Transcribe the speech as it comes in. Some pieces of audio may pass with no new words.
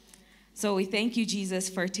So we thank you, Jesus,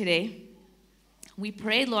 for today. We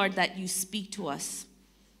pray, Lord, that you speak to us.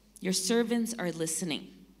 Your servants are listening.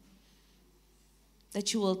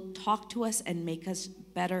 That you will talk to us and make us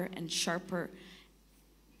better and sharper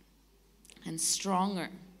and stronger.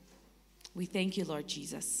 We thank you, Lord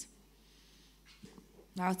Jesus.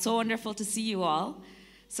 Now, it's so wonderful to see you all.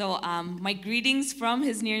 So, my greetings from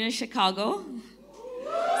HISnearness, Chicago.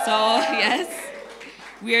 So, yes,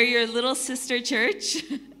 we are your little sister church.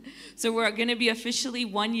 So, we're going to be officially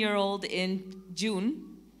 1 year old in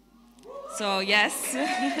June. So, yes,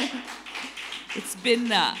 it's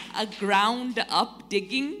been a ground up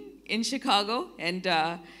digging in Chicago. And,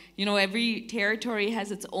 every territory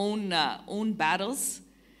has its own battles.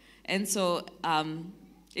 And so,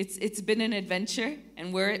 it's been an adventure,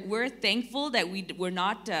 and we're thankful that we're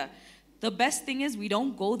not. The best thing is we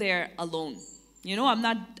don't go there alone. I'm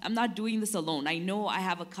not doing this alone. I know I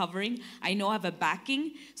have a covering. I know I have a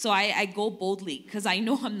backing. So I go boldly because I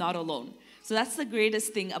know I'm not alone. So that's the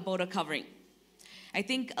greatest thing about a covering. I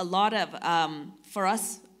think a lot of for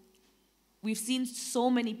us, we've seen so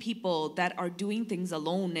many people that are doing things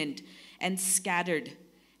alone and scattered,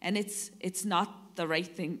 and it's not the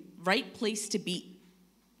right place to be.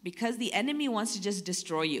 Because the enemy wants to just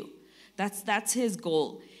destroy you. That's his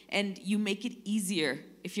goal. And you make it easier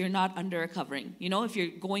if you're not under a covering. If you're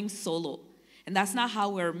going solo. And that's not how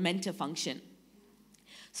we're meant to function.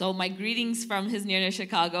 So my greetings from HISnearness,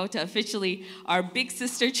 Chicago to officially our big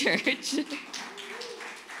sister church.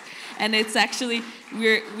 And it's actually,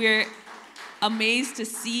 we're amazed to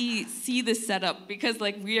see this setup because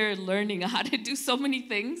we are learning how to do so many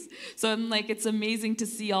things. So I'm it's amazing to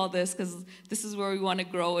see all this because this is where we want to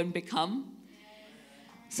grow and become.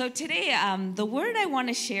 So today, the word I want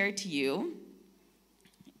to share to you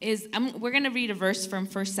is, we're going to read a verse from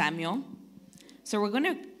 1 Samuel. So we're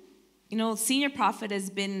going to, Senior Prophet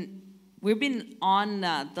we've been on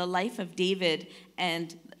the life of David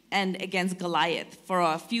and against Goliath for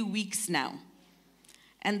a few weeks now.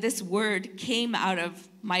 And this word came out of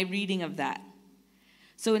my reading of that.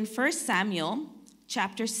 So in 1 Samuel,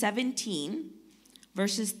 chapter 17,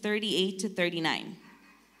 verses 38 to 39.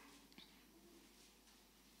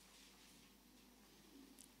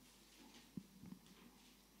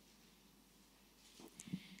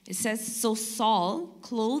 It says, "So Saul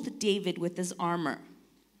clothed David with his armor,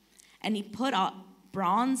 and he put a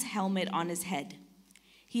bronze helmet on his head.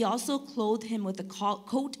 He also clothed him with a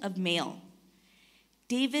coat of mail.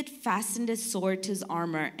 David fastened his sword to his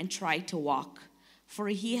armor and tried to walk, for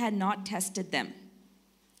he had not tested them.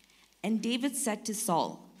 And David said to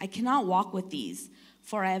Saul, 'I cannot walk with these,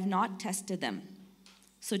 for I have not tested them.'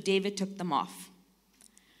 So David took them off."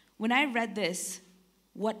 When I read this,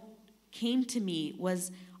 what came to me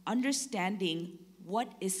was understanding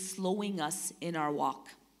what is slowing us in our walk.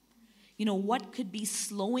 What could be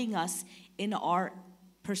slowing us in our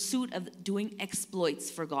pursuit of doing exploits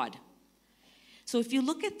for God. So if you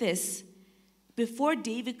look at this, before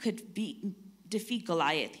David could defeat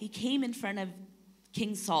Goliath, he came in front of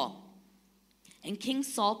King Saul. And King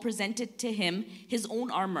Saul presented to him his own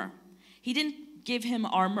armor. He didn't give him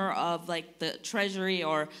armor of the treasury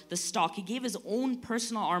or the stock. He gave his own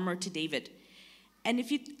personal armor to David. And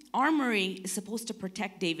armory is supposed to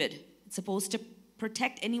protect David. It's supposed to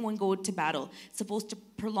protect anyone going to battle. It's supposed to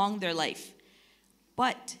prolong their life.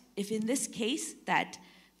 But if in this case that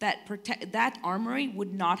armory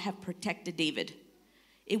would not have protected David.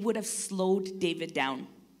 It would have slowed David down.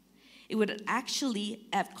 It would actually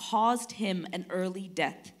have caused him an early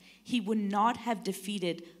death. He would not have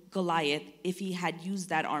defeated Goliath if he had used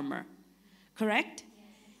that armor. Correct?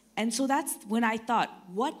 And so that's when I thought,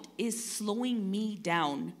 what is slowing me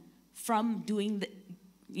down from doing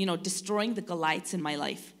destroying the Goliaths in my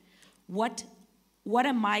life? What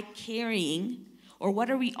am I carrying? Or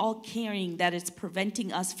what are we all carrying that is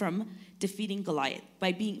preventing us from defeating Goliath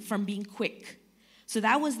from being quick? So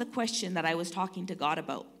that was the question that I was talking to God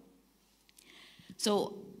about.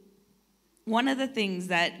 So one of the things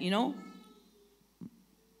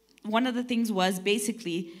was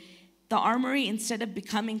basically the armory, instead of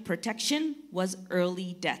becoming protection, was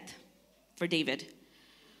early death for David.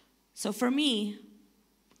 So for me,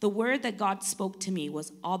 the word that God spoke to me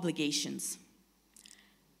was obligations.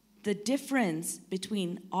 The difference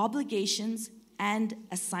between obligations and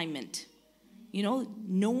assignment.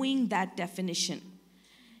 Knowing that definition.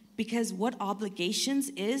 Because what obligations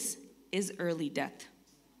is early death.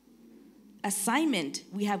 Assignment,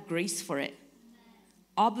 we have grace for it.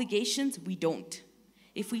 Obligations, we don't.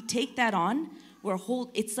 If we take that on,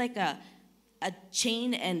 it's like a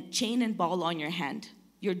chain and ball on your hand.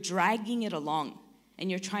 You're dragging it along, and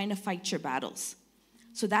you're trying to fight your battles.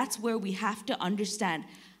 So that's where we have to understand,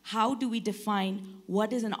 how do we define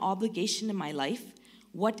what is an obligation in my life,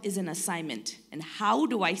 what is an assignment, and how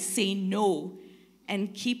do I say no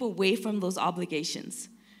and keep away from those obligations,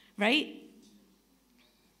 right?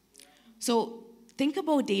 So think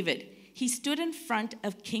about David. He stood in front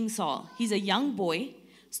of King Saul. He's a young boy,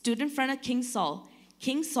 stood in front of King Saul.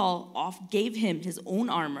 King Saul gave him his own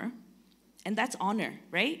armor, and that's honor,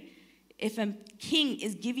 right? If a king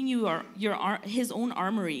is giving you his own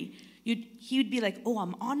armory, he would be like, oh,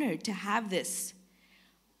 I'm honored to have this.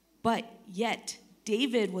 But yet,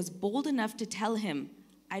 David was bold enough to tell him,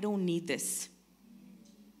 I don't need this.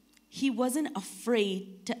 He wasn't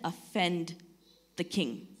afraid to offend the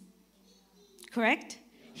king. Correct?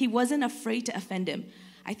 He wasn't afraid to offend him.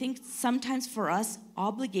 I think sometimes for us,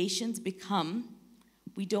 obligations become,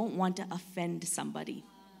 we don't want to offend somebody.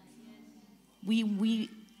 We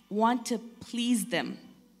want to please them.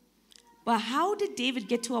 But how did David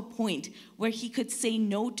get to a point where he could say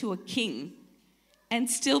no to a king and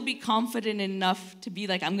still be confident enough to be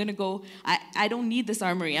like, I'm going to go, I don't need this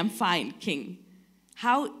armory, I'm fine, king?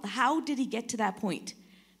 How did he get to that point?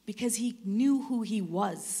 Because he knew who he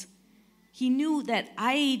was. He knew that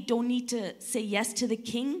I don't need to say yes to the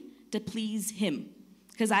king to please him,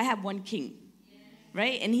 because I have one king,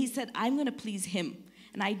 right? And he said, I'm going to please him,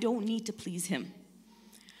 and I don't need to please him.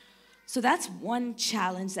 So that's one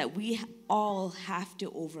challenge that we all have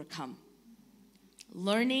to overcome.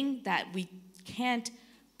 Learning that we can't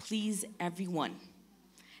please everyone.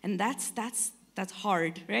 And that's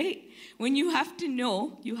hard, right? When you have to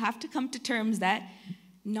know, you have to come to terms that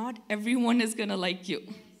not everyone is going to like you,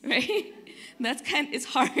 right? It's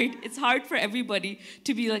hard. It's hard for everybody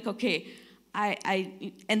to be like, okay,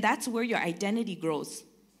 and that's where your identity grows.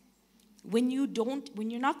 When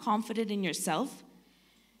you're not confident in yourself,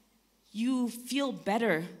 you feel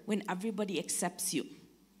better when everybody accepts you,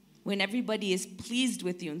 when everybody is pleased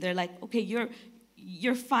with you, and they're like, okay,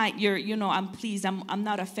 you're fine, I'm pleased, I'm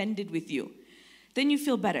not offended with you. Then you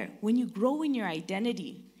feel better. When you grow in your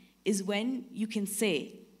identity is when you can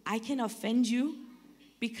say, I can offend you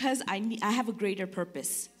because I have a greater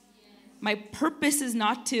purpose. My purpose is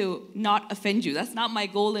not to not offend you. That's not my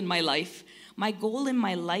goal in my life. My goal in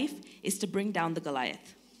my life is to bring down the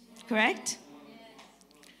Goliath. Correct?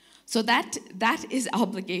 So that is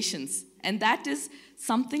obligations. And that is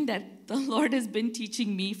something that the Lord has been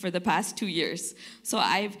teaching me for the past 2 years. So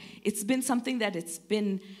it's been something that it's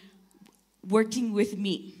been working with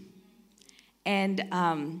me. And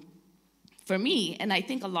for me, and I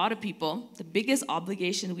think a lot of people, the biggest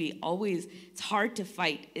obligation it's hard to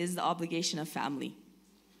fight is the obligation of family.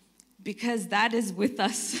 Because that is with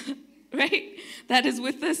us, right? That is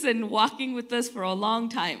with us and walking with us for a long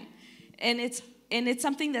time. And it's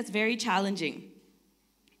something that's very challenging.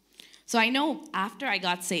 So I know after I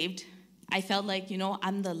got saved, I felt like,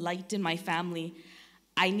 I'm the light in my family.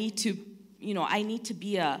 I need to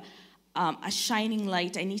be a shining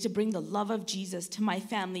light. I need to bring the love of Jesus to my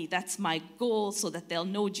family. That's my goal, so that they'll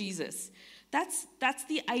know Jesus. That's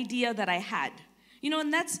the idea that I had.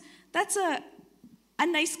 And that's a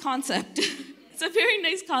nice concept. It's a very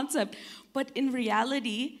nice concept. But in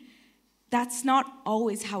reality, that's not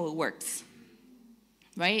always how it works.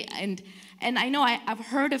 Right? And I know I've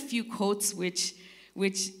heard a few quotes which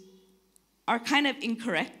are kind of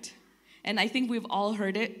incorrect. And I think we've all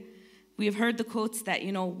heard it. We've heard the quotes that,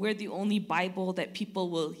 we're the only Bible that people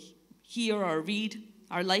will hear or read.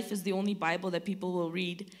 Our life is the only Bible that people will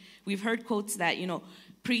read. We've heard quotes that,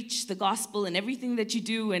 preach the gospel in everything that you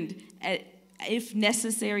do, and if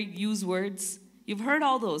necessary, use words. You've heard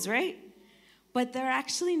all those, right? But they're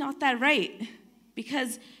actually not that right,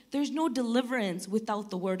 because there's no deliverance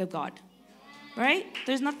without the word of God, right?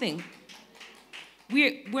 There's nothing.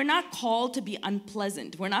 We're not called to be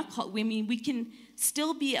unpleasant. We're not called. We can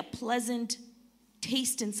still be a pleasant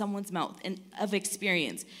taste in someone's mouth and of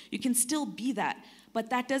experience. You can still be that,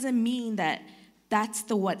 but that doesn't mean that that's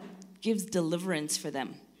what gives deliverance for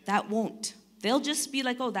them. That won't. They'll just be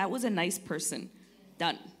like, oh, that was a nice person.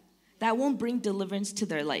 Done. That won't bring deliverance to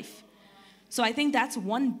their life. So I think that's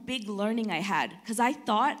one big learning I had, because I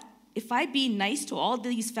thought if I be nice to all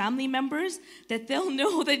these family members, that they'll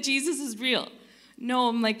know that Jesus is real. No,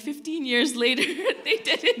 I'm like 15 years later, they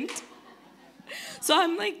didn't. So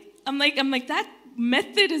I'm like, that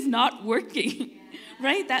method is not working,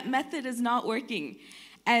 right? That method is not working.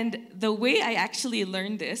 And the way I actually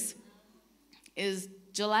learned this is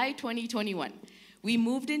July 2021. We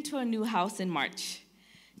moved into a new house in March.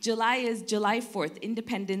 July is July 4th,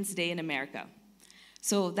 Independence Day in America.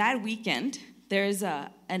 So that weekend, there's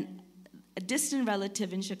a distant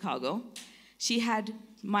relative in Chicago. She had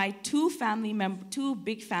my two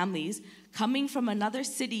big families coming from another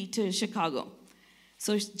city to Chicago.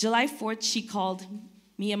 So July 4th, she called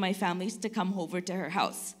me and my families to come over to her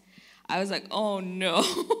house. I was like, oh no,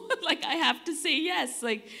 like I have to say yes.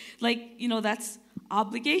 Like, that's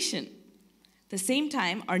obligation. The same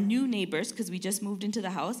time, our new neighbors, because we just moved into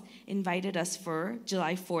the house, invited us for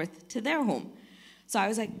July 4th to their home. So I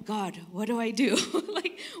was like, God, what do I do?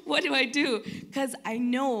 What do I do? Because I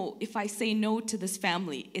know if I say no to this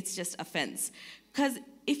family, it's just offense. Because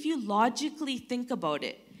if you logically think about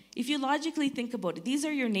it, these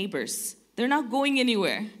are your neighbors. They're not going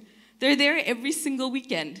anywhere. They're there every single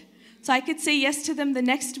weekend. So I could say yes to them the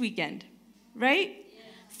next weekend, right?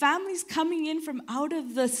 Families coming in from out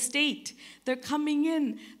of the state. They're coming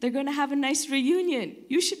in. They're going to have a nice reunion.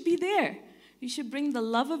 You should be there. You should bring the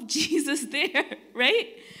love of Jesus there, right?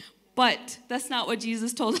 But that's not what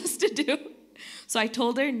Jesus told us to do. So I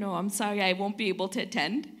told her, no, I'm sorry, I won't be able to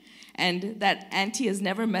attend. And that auntie has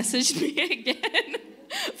never messaged me again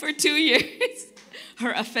for 2 years.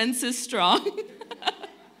 Her offense is strong.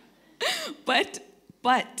 But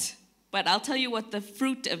I'll tell you what the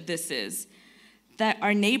fruit of this is. That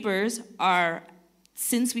our neighbors are,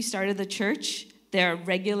 since we started the church, they're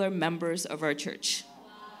regular members of our church.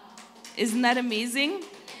 Isn't that amazing?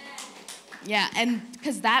 Yeah, and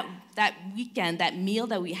because that weekend, that meal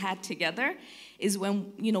that we had together is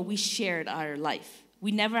when, we shared our life.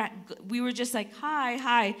 We were just like,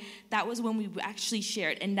 hi. That was when we actually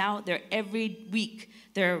shared. And now they're every week,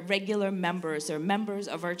 they're regular members. They're members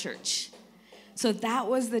of our church. So that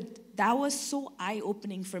was so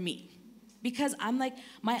eye-opening for me. Because I'm like,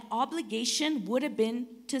 my obligation would have been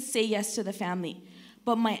to say yes to the family.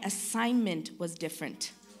 But my assignment was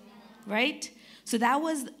different. Right? So that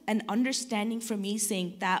was an understanding for me,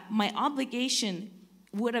 saying that my obligation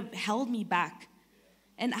would have held me back.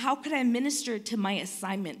 And how could I minister to my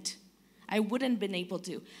assignment? I wouldn't have been able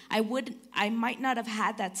to. I might not have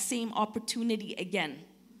had that same opportunity again.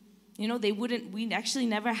 We actually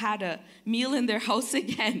never had a meal in their house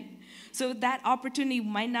again. So that opportunity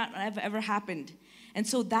might not have ever happened. And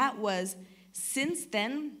so that was, since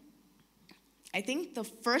then, I think the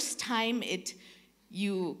first time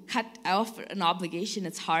you cut off an obligation,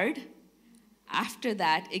 it's hard. After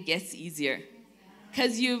that, it gets easier.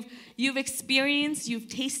 Because you've experienced, you've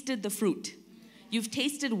tasted the fruit. You've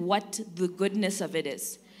tasted what the goodness of it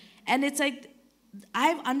is. And it's like,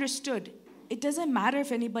 I've understood, it doesn't matter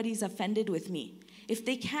if anybody's offended with me. If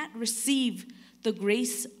they can't receive the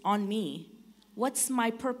grace on me, what's my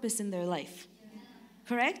purpose in their life?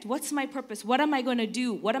 Correct? What's my purpose? What am I going to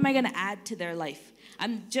do? What am I going to add to their life?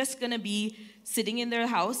 I'm just going to be sitting in their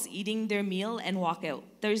house, eating their meal, and walk out.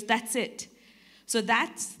 That's it. So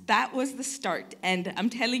that was the start. And I'm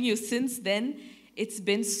telling you, since then, it's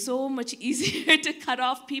been so much easier to cut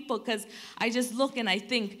off people, because I just look and I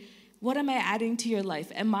think, what am I adding to your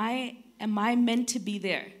life? Am I meant to be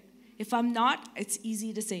there? If I'm not, it's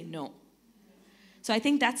easy to say no. So I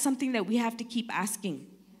think that's something that we have to keep asking.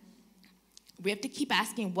 We have to keep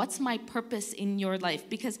asking, what's my purpose in your life?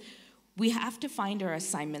 Because we have to find our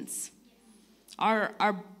assignments.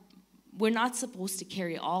 We're not supposed to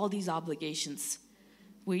carry all these obligations.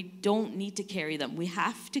 We don't need to carry them. We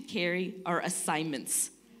have to carry our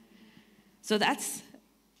assignments. So that's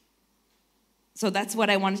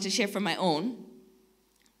what I wanted to share from my own.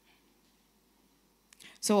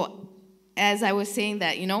 So as I was saying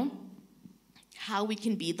that, how we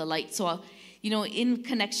can be the light. So, in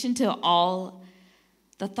connection to all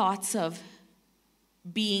the thoughts of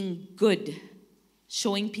being good,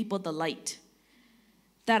 showing people the light,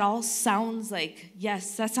 that all sounds like,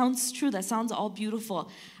 yes, that sounds true. That sounds all beautiful.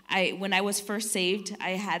 When I was first saved,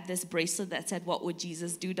 I had this bracelet that said, "What would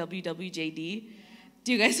Jesus do?" WWJD.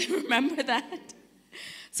 Do you guys remember that?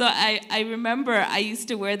 So I remember I used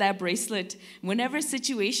to wear that bracelet. Whenever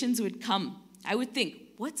situations would come, I would think,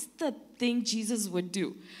 what's the thing Jesus would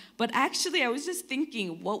do? But actually, I was just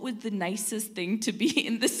thinking, what would the nicest thing to be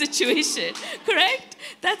in this situation? Correct?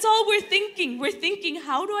 That's all we're thinking. We're thinking,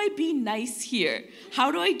 how do I be nice here?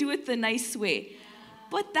 How do I do it the nice way?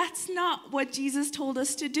 But that's not what Jesus told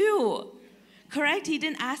us to do. Correct? He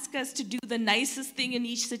didn't ask us to do the nicest thing in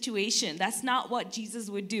each situation. That's not what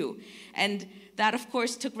Jesus would do. And that, of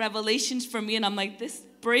course, took revelations for me. And I'm like, this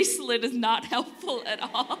bracelet is not helpful at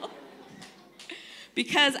all.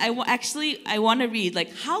 Because I want to read,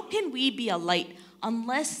 how can we be a light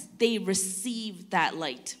unless they receive that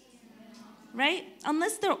light? Right?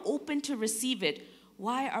 Unless they're open to receive it,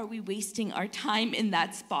 why are we wasting our time in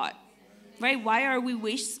that spot? Right? Why are we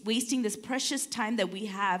wasting this precious time that we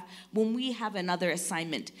have when we have another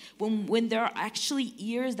assignment? When there are actually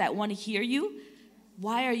ears that want to hear you,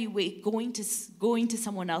 why are you going to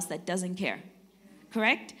someone else that doesn't care?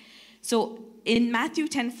 Correct? So in Matthew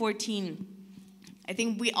 10:14, I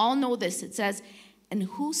think we all know this. It says, "And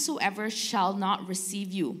whosoever shall not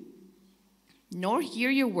receive you, nor hear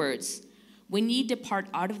your words, when ye depart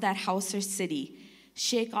out of that house or city,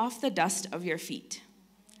 shake off the dust of your feet."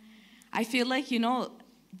 I feel like,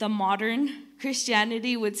 the modern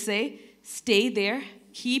Christianity would say, stay there,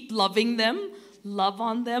 keep loving them, love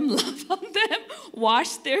on them,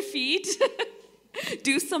 wash their feet,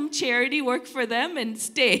 do some charity work for them and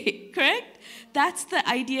stay, correct? That's the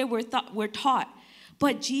idea we're taught.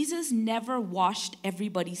 But Jesus never washed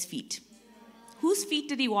everybody's feet. Whose feet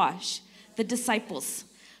did he wash? The disciples.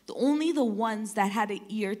 Only the ones that had an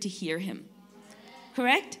ear to hear him.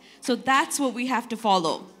 Correct? So that's what we have to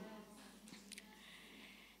follow.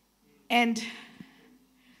 And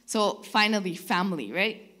so finally, family,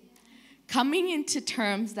 right? Coming into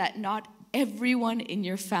terms that not everyone in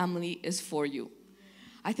your family is for you.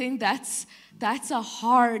 I think that's a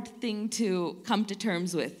hard thing to come to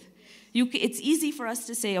terms with. It's easy for us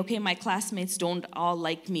to say, okay, my classmates don't all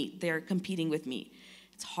like me. They're competing with me.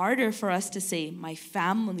 It's harder for us to say, my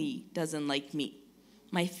family doesn't like me.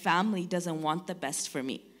 My family doesn't want the best for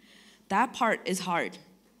me. That part is hard.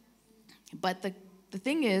 But the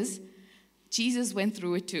thing is, Jesus went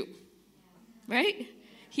through it too, right?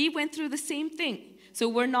 He went through the same thing. So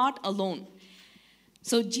we're not alone.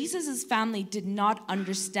 So Jesus' family did not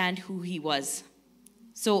understand who he was.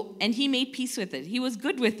 And he made peace with it. He was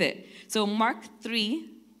good with it. So Mark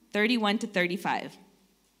 3:31-35.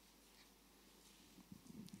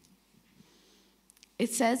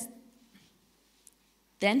 It says,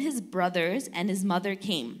 "Then his brothers and his mother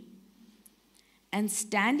came, and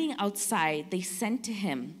standing outside, they sent to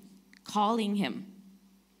him, calling him.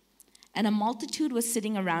 And a multitude was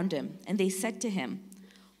sitting around him, and they said to him,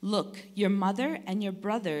 'Look, your mother and your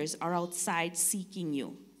brothers are outside seeking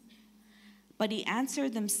you.' But he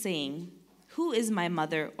answered them, saying, 'Who is my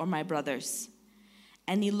mother or my brothers?'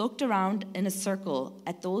 And he looked around in a circle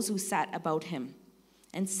at those who sat about him,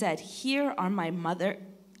 and said, 'Here are my mother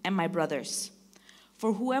and my brothers.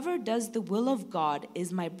 For whoever does the will of God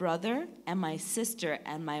is my brother and my sister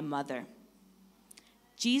and my mother.'"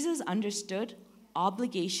 Jesus understood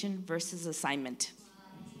obligation versus assignment.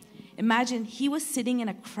 Imagine he was sitting in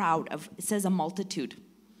a crowd of, it says, a multitude,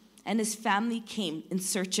 and his family came in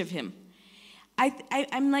search of him.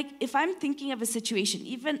 I'm like, if I'm thinking of a situation,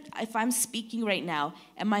 even if I'm speaking right now,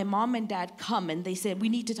 and my mom and dad come and they say, "We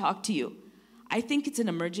need to talk to you," I think it's an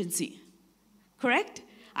emergency. Correct?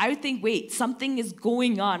 I would think, wait, something is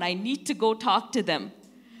going on. I need to go talk to them.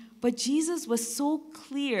 But Jesus was so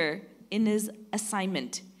clear in his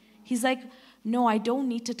assignment. He's like, no, I don't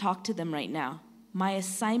need to talk to them right now. My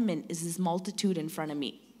assignment is this multitude in front of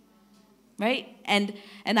me. Right? And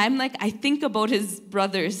I'm like, I think about his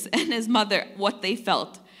brothers and his mother, what they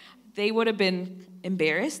felt. They would have been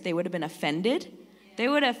embarrassed. They would have been offended. They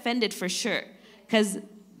would have offended for sure. Because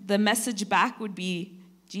the message back would be,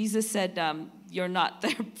 Jesus said, you're not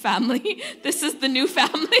their family. This is the new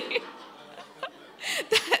family.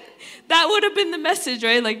 that would have been the message,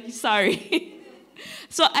 right? Like, sorry.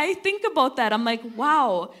 So I think about that. I'm like,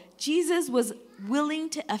 wow, Jesus was willing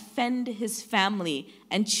to offend his family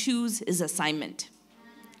and choose his assignment.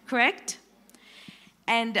 Correct?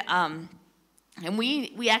 And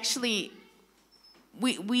we actually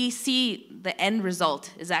see the end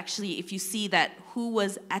result is actually, if you see that who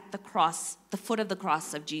was at the cross, the foot of the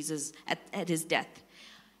cross of Jesus at his death.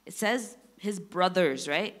 It says his brothers,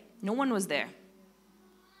 right? No one was there.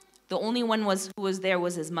 The only one who was there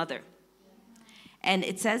was his mother. And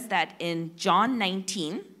it says that in John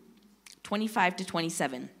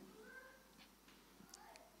 19:25-27.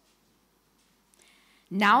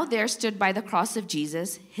 Now there stood by the cross of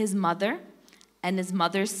Jesus his mother and his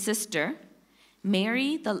mother's sister,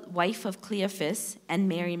 Mary, the wife of Cleophas, and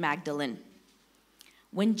Mary Magdalene.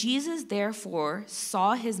 When Jesus therefore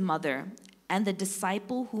saw his mother and the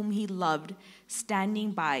disciple whom he loved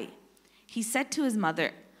standing by, he said to his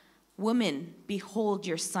mother, "Woman, behold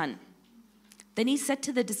your son." Then he said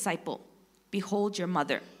to the disciple, "Behold your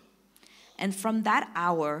mother." And from that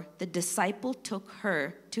hour, the disciple took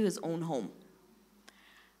her to his own home.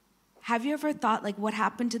 Have you ever thought, like, what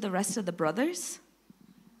happened to the rest of the brothers?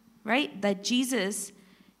 Right? That Jesus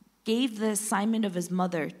gave the assignment of his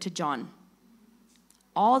mother to John.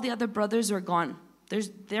 All the other brothers were gone.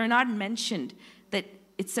 They're not mentioned. That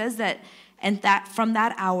it says that, and that from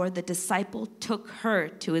that hour, the disciple took her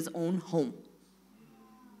to his own home.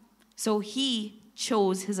 So he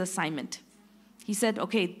chose his assignment. He said,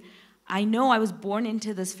 okay, I know I was born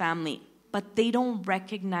into this family, but they don't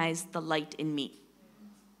recognize the light in me.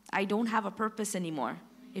 I don't have a purpose anymore.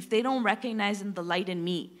 If they don't recognize the light in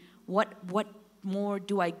me, what more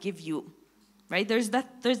do I give you? Right?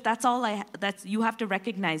 You have to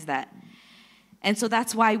recognize that. And so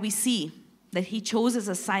that's why we see that he chose his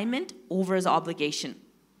assignment over his obligation.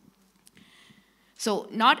 So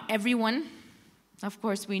not everyone, of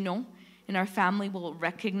course we know, in our family will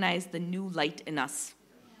recognize the new light in us.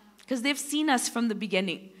 Because they've seen us from the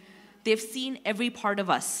beginning. They've seen every part of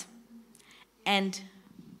us. And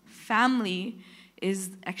family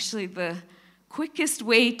is actually the quickest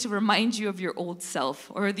way to remind you of your old self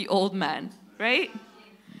or the old man, right?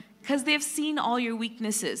 Because they've seen all your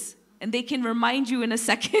weaknesses and they can remind you in a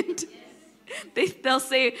second. They'll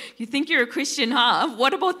say, you think you're a Christian, huh?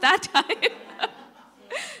 What about that time?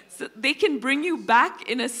 So they can bring you back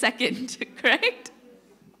in a second, correct?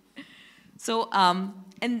 So,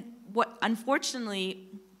 and what, unfortunately,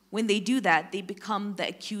 when they do that, they become the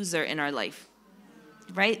accuser in our life,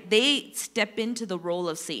 right? They step into the role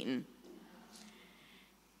of Satan.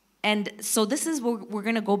 And so this is where we're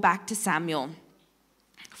going to go back to Samuel.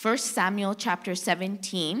 1 Samuel chapter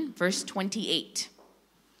 17, verse 28.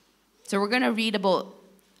 So we're going to read about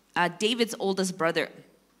David's oldest brother,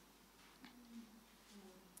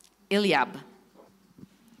 Eliab.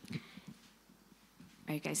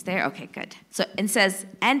 Are you guys there? Okay, good. So it says,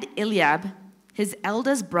 and Eliab, his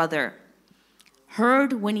eldest brother,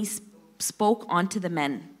 heard when he spoke unto the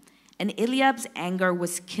men. And Eliab's anger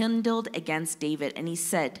was kindled against David, and he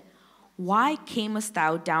said, why camest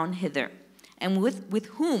thou down hither? And with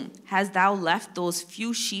whom hast thou left those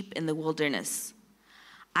few sheep in the wilderness?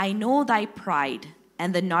 I know thy pride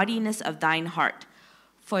and the naughtiness of thine heart,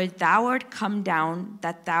 for thou art come down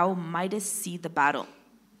that thou mightest see the battle.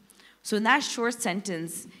 So in that short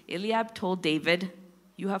sentence, Eliab told David,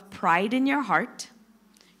 you have pride in your heart,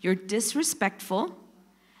 you're disrespectful,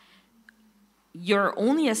 your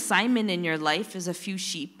only assignment in your life is a few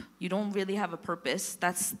sheep. You don't really have a purpose.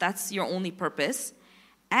 That's your only purpose.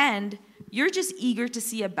 And you're just eager to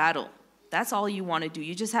see a battle. That's all you want to do.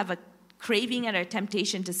 You just have a craving and a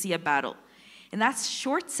temptation to see a battle. In that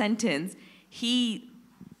short sentence, he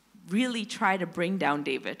really tried to bring down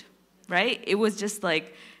David, right? It was just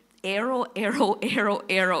like arrow, arrow, arrow,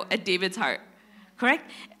 arrow at David's heart, correct?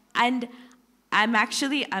 And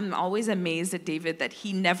I'm always amazed at David that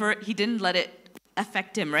he didn't let it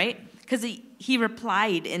affect him, right? Because he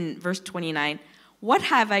replied in verse 29, what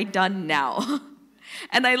have I done now?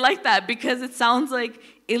 And I like that because it sounds like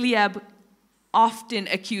Eliab often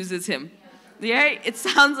accuses him. Yeah, it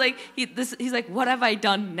sounds like he's like, what have I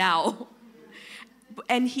done now?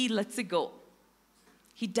 And he lets it go.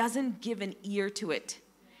 He doesn't give an ear to it.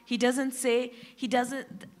 That's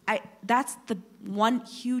the one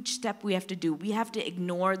huge step we have to do. We have to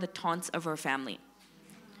ignore the taunts of our family.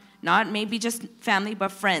 Not maybe just family,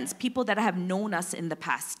 but friends, people that have known us in the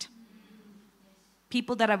past.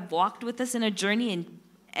 People that have walked with us in a journey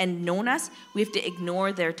and known us, we have to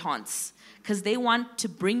ignore their taunts because they want to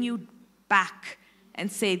bring you back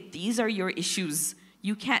and say, these are your issues.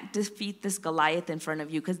 You can't defeat this Goliath in front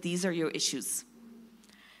of you because these are your issues.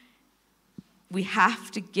 We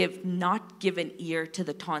have to not give an ear to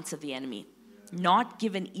the taunts of the enemy, not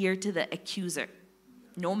give an ear to the accuser,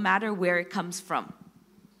 no matter where it comes from.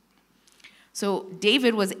 So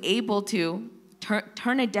David was able to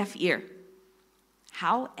turn a deaf ear.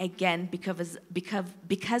 How? Again,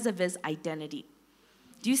 because of his identity.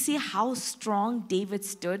 Do you see how strong David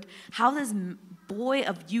stood? How this boy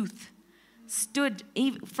of youth stood.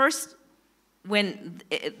 First, when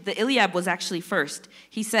the Eliab was actually first,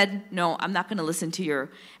 he said, no, I'm not going to listen to your.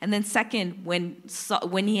 And then second, when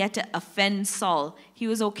he had to offend Saul, he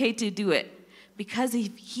was okay to do it because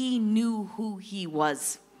he knew who he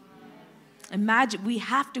was. Imagine, we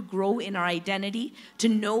have to grow in our identity to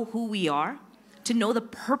know who we are, to know the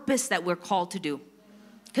purpose that we're called to do.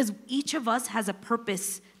 Because each of us has a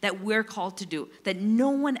purpose that we're called to do, that no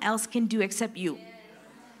one else can do except you.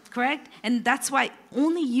 Correct? And that's why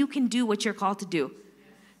only you can do what you're called to do.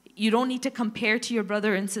 You don't need to compare to your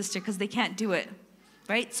brother and sister because they can't do it.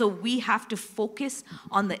 Right? So we have to focus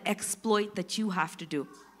on the exploit that you have to do.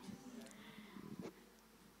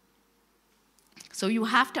 So you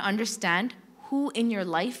have to understand who in your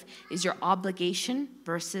life is your obligation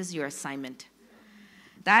versus your assignment.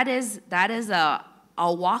 That is a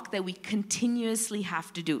walk that we continuously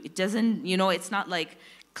have to do. It doesn't, it's not like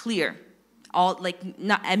clear,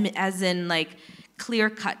 not as in like clear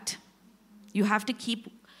cut. You have to keep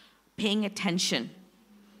paying attention.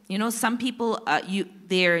 Some people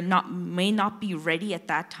may not be ready at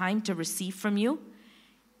that time to receive from you.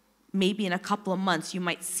 Maybe in a couple of months you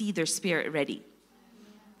might see their spirit ready.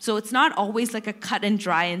 So it's not always like a cut and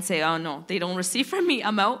dry and say, oh no, they don't receive from me,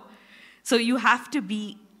 I'm out. So you have to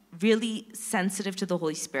be really sensitive to the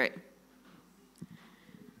Holy Spirit.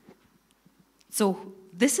 So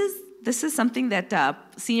this is something that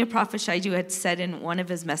Senior Prophet Shaiju had said in one of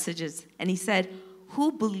his messages. And he said,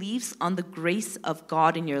 who believes on the grace of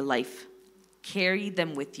God in your life? Carry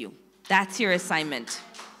them with you. That's your assignment.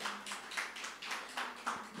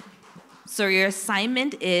 So your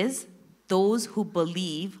assignment is those who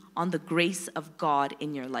believe on the grace of God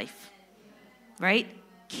in your life. Right?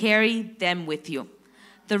 Carry them with you.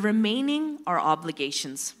 The remaining are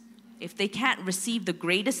obligations. If they can't receive the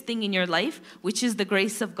greatest thing in your life, which is the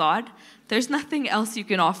grace of God, there's nothing else you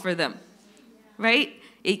can offer them, right?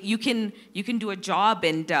 You can do a job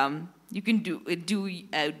and you can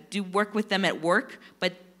do work with them at work,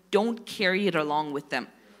 but don't carry it along with them.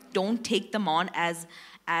 Don't take them on as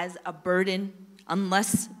a burden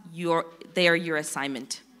unless they are your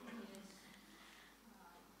assignment.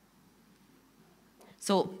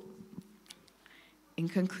 So, in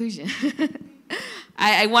conclusion.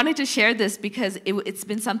 I wanted to share this because it's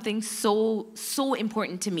been something so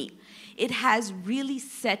important to me. It has really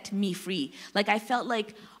set me free. Like I felt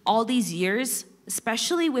like all these years,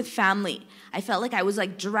 especially with family, I felt like I was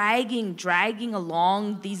like dragging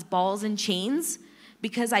along these balls and chains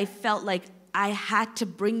because I felt like I had to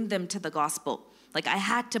bring them to the gospel. Like I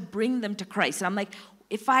had to bring them to Christ. And I'm like,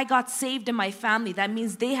 if I got saved in my family, that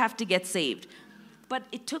means they have to get saved. But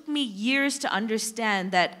it took me years to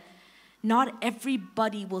understand that not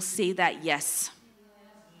everybody will say that yes.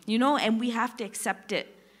 You know, and we have to accept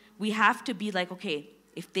it. We have to be like, okay,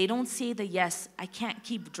 if they don't say the yes, I can't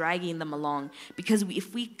keep dragging them along. Because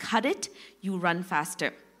if we cut it, you run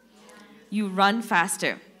faster. You run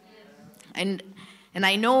faster. And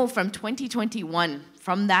I know from 2021,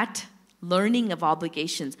 from that learning of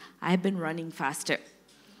obligations, I've been running faster.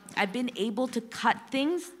 I've been able to cut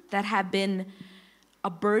things that have been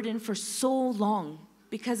a burden for so long.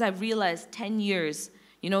 Because I've realized 10 years,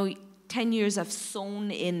 10 years I've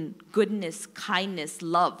sown in goodness, kindness,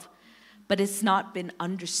 love, but it's not been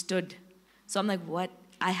understood. So I'm like, what?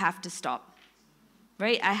 I have to stop,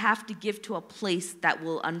 right? I have to give to a place that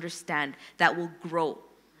will understand, that will grow.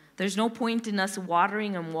 There's no point in us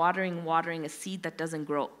watering a seed that doesn't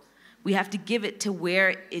grow. We have to give it to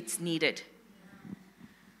where it's needed.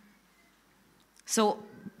 So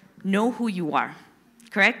know who you are,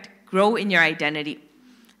 correct? Grow in your identity.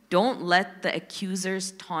 Don't let the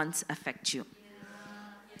accuser's taunts affect you.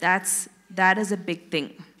 That is a big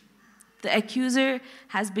thing. The accuser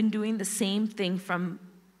has been doing the same thing from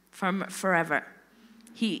forever.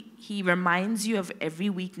 He reminds you of every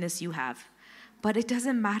weakness you have. But it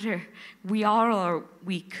doesn't matter. We all are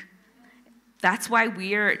weak. That's why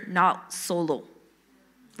we're not solo.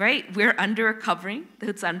 Right? We're under a covering.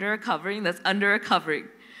 That's under a covering. That's under a covering.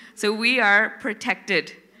 So we are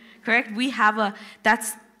protected. Correct?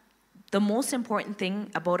 That's the most important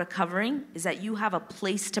thing about a covering is that you have a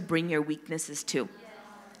place to bring your weaknesses to.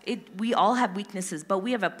 We all have weaknesses, but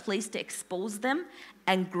we have a place to expose them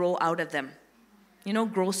and grow out of them.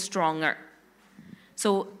 Grow stronger.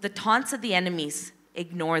 So the taunts of the enemies,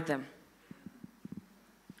 ignore them.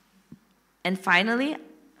 And finally,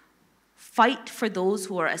 fight for those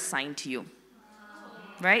who are assigned to you.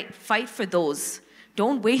 Right? Fight for those.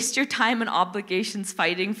 Don't waste your time and obligations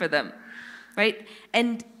fighting for them. Right?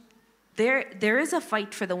 And there is a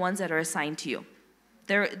fight for the ones that are assigned to you.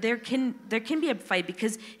 There can be a fight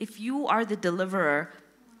because if you are the deliverer,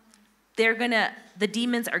 the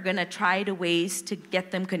demons are gonna try to ways to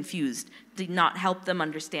get them confused, to not help them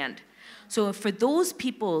understand. So for those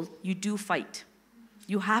people, you do fight.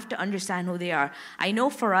 You have to understand who they are. I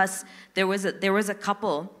know for us, there was a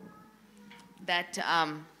couple that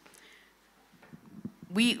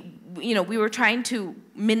we were trying to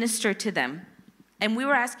minister to them. And we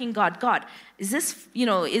were asking God, is this,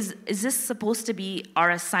 is this supposed to be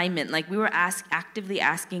our assignment? Like we were actively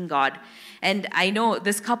asking God. And I know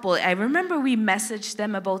this couple, I remember we messaged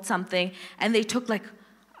them about something and they took like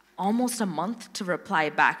almost a month to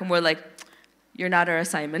reply back. And we're like, you're not our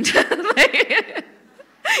assignment.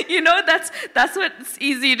 That's what's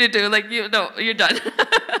easy to do. Like, you're done.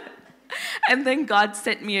 And then God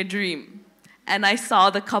sent me a dream. And I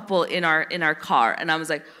saw the couple in our car. And I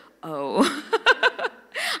was like, oh.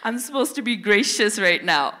 I'm supposed to be gracious right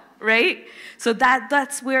now, right? So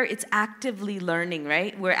that's where it's actively learning,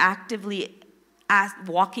 right? We're actively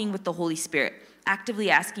walking with the Holy Spirit, actively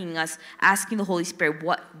asking the Holy Spirit,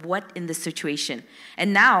 what in this situation?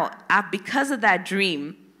 And now, because of that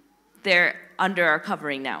dream, they're under our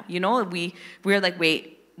covering now. We're like,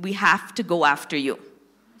 wait, we have to go after you.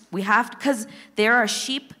 We have, because there are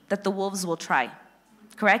sheep that the wolves will try,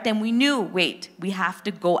 correct? And we knew, wait, we have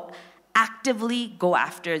to actively go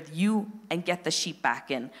after you and get the sheep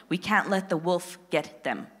back in. We can't let the wolf get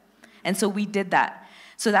them. And so we did that.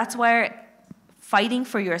 So that's why fighting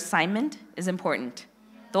for your assignment is important.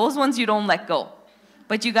 Those ones you don't let go.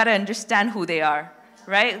 But you got to understand who they are,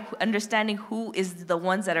 right? Understanding who is the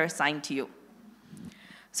ones that are assigned to you.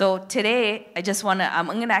 So today, I'm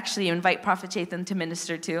going to actually invite Prophet Chetan to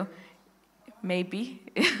minister too. Maybe.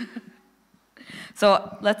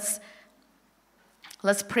 So let's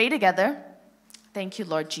pray together. Thank you,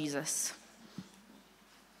 Lord Jesus.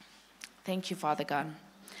 Thank you, Father God.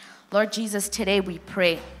 Lord Jesus, today we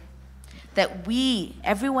pray that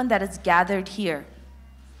everyone that is gathered here,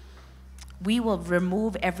 we will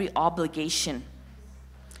remove every obligation.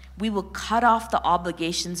 We will cut off the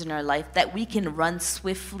obligations in our life that we can run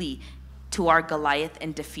swiftly to our Goliath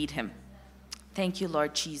and defeat him. Thank you,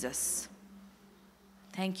 Lord Jesus.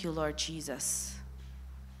 Thank you, Lord Jesus.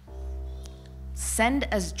 Send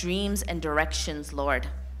us dreams and directions, Lord.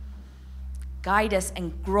 Guide us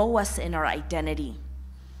and grow us in our identity,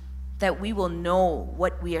 that we will know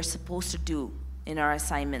what we are supposed to do in our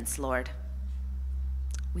assignments, Lord.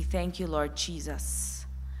 We thank you, Lord Jesus.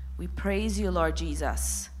 We praise you, Lord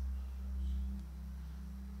Jesus.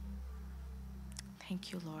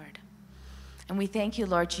 Thank you, Lord. And we thank you,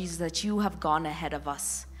 Lord Jesus, that you have gone ahead of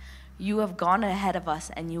us. You have gone ahead of us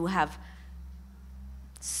and you have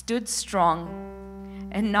stood strong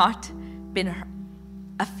and not been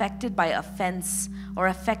affected by offense or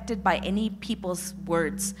affected by any people's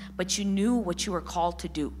words, but you knew what you were called to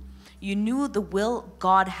do. You knew the will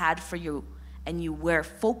God had for you, and you were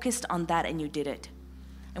focused on that, and you did it.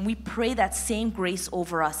 And we pray that same grace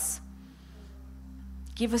over us.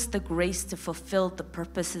 Give us the grace to fulfill the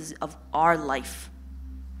purposes of our life.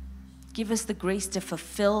 Give us the grace to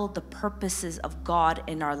fulfill the purposes of God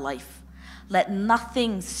in our life. Let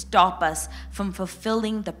nothing stop us from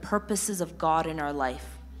fulfilling the purposes of God in our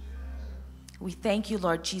life. We thank you,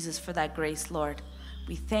 Lord Jesus, for that grace, Lord.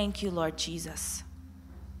 We thank you, Lord Jesus.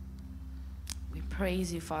 We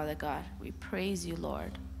praise you, Father God. We praise you,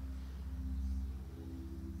 Lord.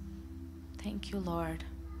 Thank you, Lord.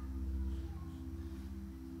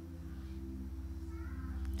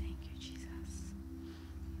 Thank you, Jesus.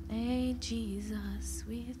 Hey, Jesus,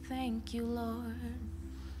 we thank you, Lord.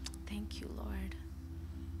 Thank you, Lord.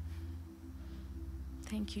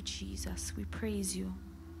 Thank you, Jesus. We praise you.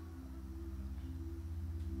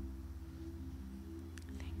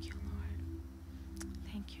 Thank you, Lord.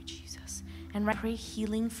 Thank you, Jesus. And I pray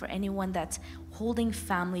healing for anyone that's holding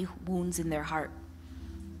family wounds in their heart.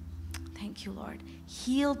 Thank you, Lord.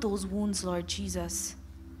 Heal those wounds, Lord Jesus.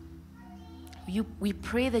 We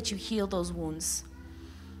pray that you heal those wounds.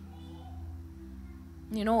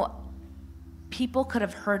 You know, people could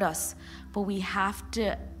have hurt us, but we have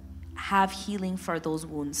to have healing for those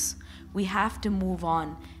wounds. We have to move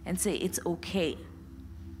on and say, it's okay.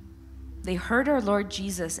 They hurt our Lord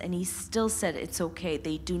Jesus, and he still said, it's okay.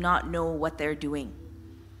 They do not know what they're doing.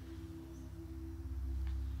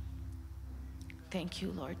 Thank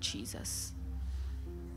you, Lord Jesus.